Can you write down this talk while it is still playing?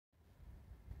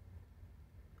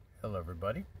Hello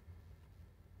everybody,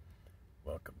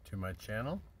 welcome to my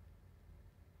channel.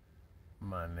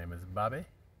 My name is Bobby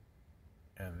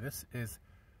and this is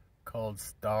called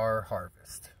Star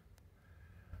Harvest.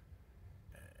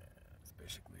 And it's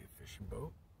basically a fishing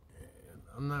boat, and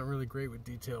I'm not really great with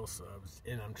details,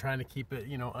 and I'm trying to keep it,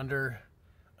 under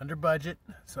budget,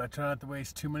 so I try not to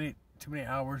waste too many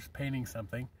hours painting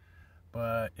something,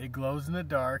 but it glows in the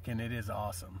dark and it is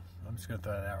awesome. I'm just gonna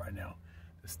throw that out right now.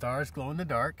 The stars glow in the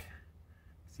dark.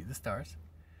 See the stars.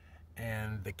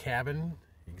 And the cabin,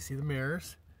 you can see the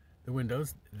mirrors, the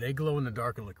windows, they glow in the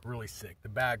dark and look really sick. The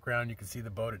background, you can see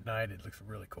the boat at night. It looks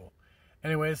really cool.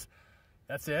 Anyways,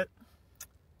 that's it.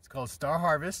 It's called Star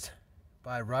Harvest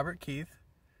by Robert Keith,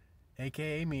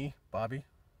 A.K.A. me, Bobby,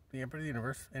 the Emperor of the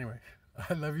Universe. Anyway,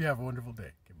 I love you. Have a wonderful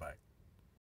day. Goodbye.